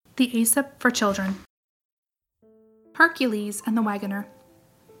The Aesop for Children. Hercules and the Wagoner.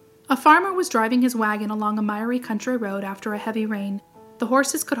 A farmer was driving his wagon along a miry country road after a heavy rain. The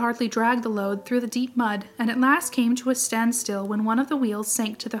horses could hardly drag the load through the deep mud, and at last came to a standstill when one of the wheels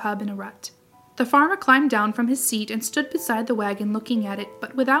sank to the hub in a rut. The farmer climbed down from his seat and stood beside the wagon looking at it,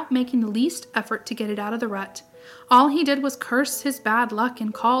 but without making the least effort to get it out of the rut. All he did was curse his bad luck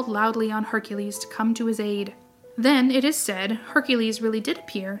and called loudly on Hercules to come to his aid. Then, it is said, Hercules really did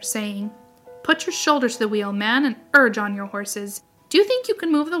appear, saying, "Put your shoulder to the wheel, man, and urge on your horses. Do you think you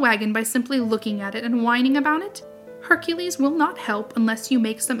can move the wagon by simply looking at it and whining about it? Hercules will not help unless you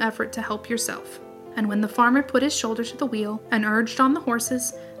make some effort to help yourself." And when the farmer put his shoulder to the wheel and urged on the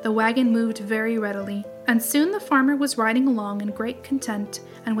horses, the wagon moved very readily, and soon the farmer was riding along in great content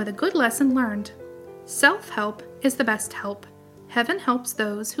and with a good lesson learned. Self-help is the best help. Heaven helps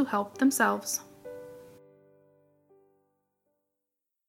those who help themselves.